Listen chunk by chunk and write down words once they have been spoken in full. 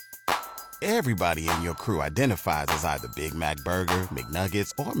Everybody in your crew identifies as either Big Mac Burger,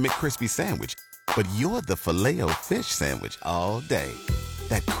 McNuggets, or McCrispy Sandwich. But you're the Filet-O-Fish Sandwich all day.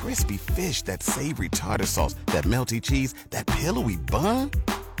 That crispy fish, that savory tartar sauce, that melty cheese, that pillowy bun.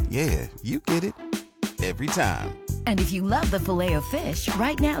 Yeah, you get it. Every time. And if you love the Filet-O-Fish,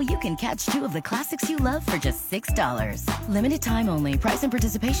 right now you can catch two of the classics you love for just $6. Limited time only. Price and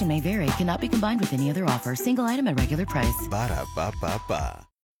participation may vary. Cannot be combined with any other offer. Single item at regular price. Ba-da-ba-ba-ba.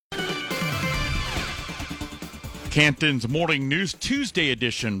 Canton's Morning News Tuesday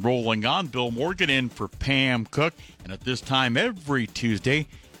edition rolling on. Bill Morgan in for Pam Cook. And at this time every Tuesday,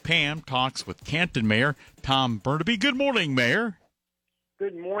 Pam talks with Canton Mayor Tom Burnaby. Good morning, Mayor.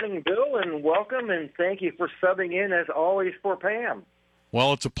 Good morning, Bill, and welcome, and thank you for subbing in, as always, for Pam.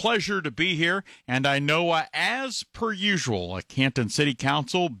 Well, it's a pleasure to be here, and I know, as per usual, Canton City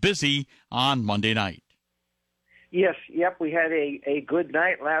Council busy on Monday night. Yes, we had a good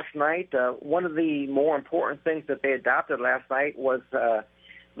night last night. One of the more important things that they adopted last night was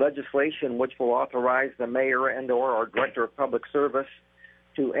legislation which will authorize the mayor and/or our director of public service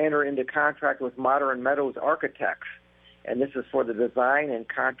to enter into contract with Modern Meadows Architects. And this is for the design and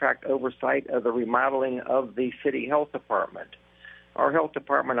contract oversight of the remodeling of the city health department. Our health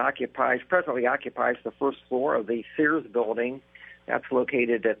department presently occupies the first floor of the Sears building. That's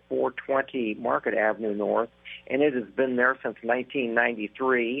located at 420 Market Avenue North, and it has been there since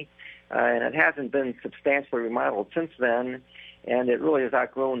 1993, and it hasn't been substantially remodeled since then, and it really has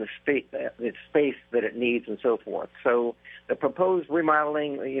outgrown the space that it needs and so forth. So the proposed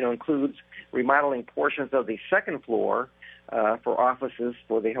remodeling, includes remodeling portions of the second floor for offices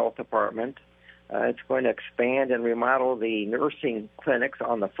for the health department. It's going to expand and remodel the nursing clinics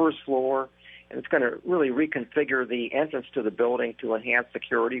on the first floor, and it's going to really reconfigure the entrance to the building to enhance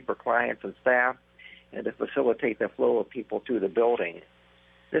security for clients and staff and to facilitate the flow of people through the building.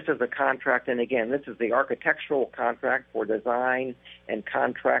 This is a contract, and again, this is the architectural contract for design and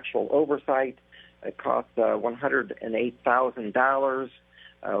contractual oversight. It costs $108,000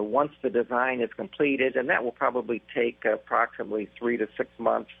 once the design is completed, and that will probably take approximately 3 to 6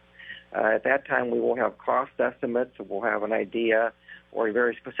 months. At that time, we will have cost estimates. We'll have an idea or a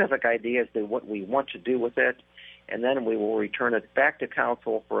very specific idea as to what we want to do with it, and then we will return it back to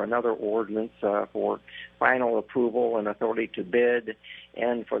council for another ordinance for final approval and authority to bid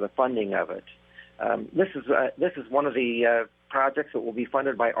and for the funding of it. This is one of the projects that will be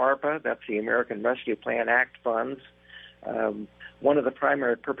funded by ARPA. That's the American Rescue Plan Act funds. One of the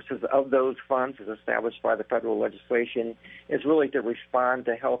primary purposes of those funds, as established by the federal legislation, is really to respond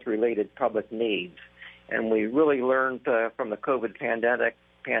to health-related public needs. And we really learned from the COVID pandemic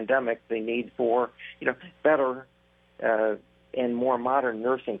the need for better and more modern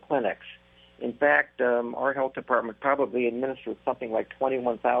nursing clinics. In fact, our health department probably administered something like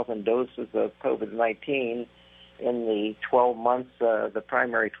 21,000 doses of COVID-19 in the 12 months, the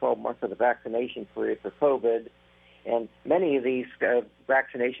primary 12 months of the vaccination period for COVID. And many of these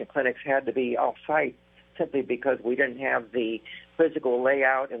vaccination clinics had to be off-site simply because we didn't have the physical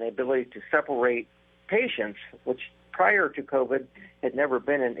layout and the ability to separate patients, which prior to COVID had never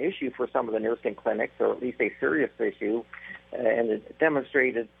been an issue for some of the nursing clinics, or at least a serious issue, and it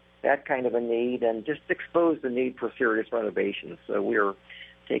demonstrated that kind of a need and just exposed the need for serious renovations. So we're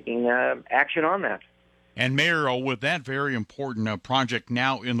taking action on that. And Mayor, with that very important project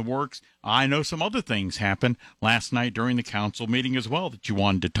now in the works, I know some other things happened last night during the council meeting as well that you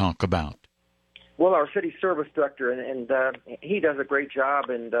wanted to talk about. Well, our city service director, and he does a great job,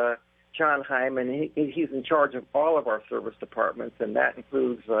 and John Hyman, he's in charge of all of our service departments, and that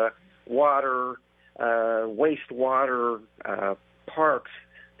includes water, wastewater, parks,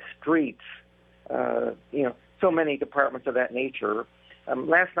 streets, so many departments of that nature.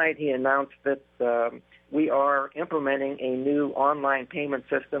 Last night he announced that we are implementing a new online payment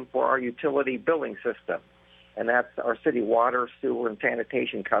system for our utility billing system, and that's our city water, sewer, and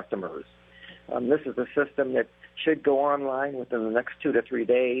sanitation customers. This is a system that should go online within the next 2 to 3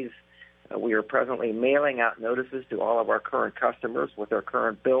 days. We are presently mailing out notices to all of our current customers with their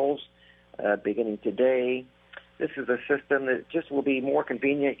current bills beginning today. This is a system that just will be more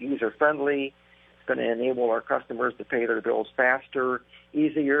convenient, user-friendly. It's going to enable our customers to pay their bills faster,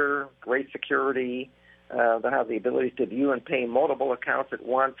 easier, great security. They'll have the ability to view and pay multiple accounts at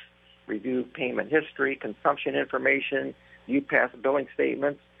once, review payment history, consumption information, view past billing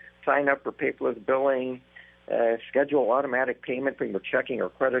statements, sign up for paperless billing, schedule automatic payment from your checking or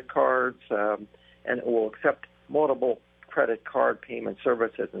credit cards, and it will accept multiple credit card payment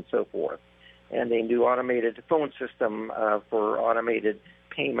services and so forth. And a new automated phone system for automated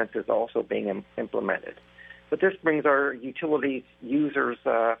payments is also being implemented. But this brings our utilities users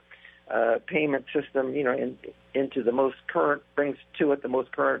payment system, into the most current, brings to it the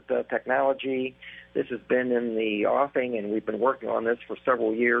most current technology. This has been in the offing, and we've been working on this for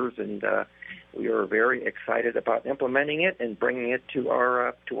several years, and we are very excited about implementing it and bringing it to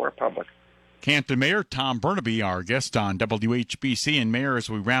our public. Canton Mayor Tom Burnaby, our guest on WHBC. And Mayor, as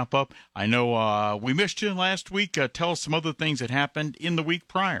we wrap up, I know we missed you last week. Tell us some other things that happened in the week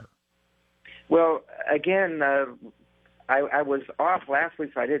prior. Well, again, I was off last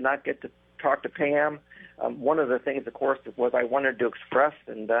week, so I did not get to talk to Pam. One of the things, of course, was I wanted to express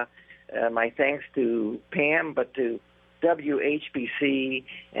my thanks to Pam, but to WHBC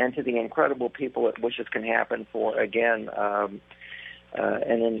and to the incredible people at Wishes Can Happen for, again,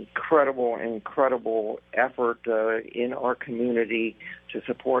 an incredible effort in our community to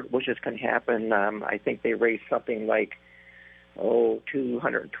support Wishes Can Happen. I think they raised something like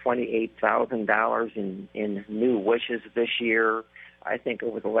 $228,000 in new wishes this year. I think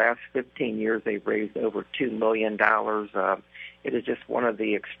over the last 15 years they've raised over $2 million. It is just one of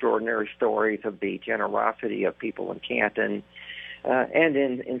the extraordinary stories of the generosity of people in Canton and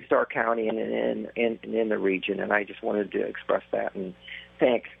in Stark County and in the region. And I just wanted to express that and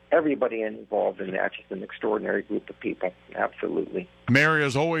thank everybody involved in that. Just an extraordinary group of people. Absolutely. Mary,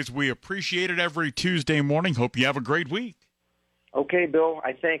 as always, we appreciate it every Tuesday morning. Hope you have a great week. Okay, Bill,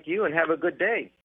 I thank you and have a good day.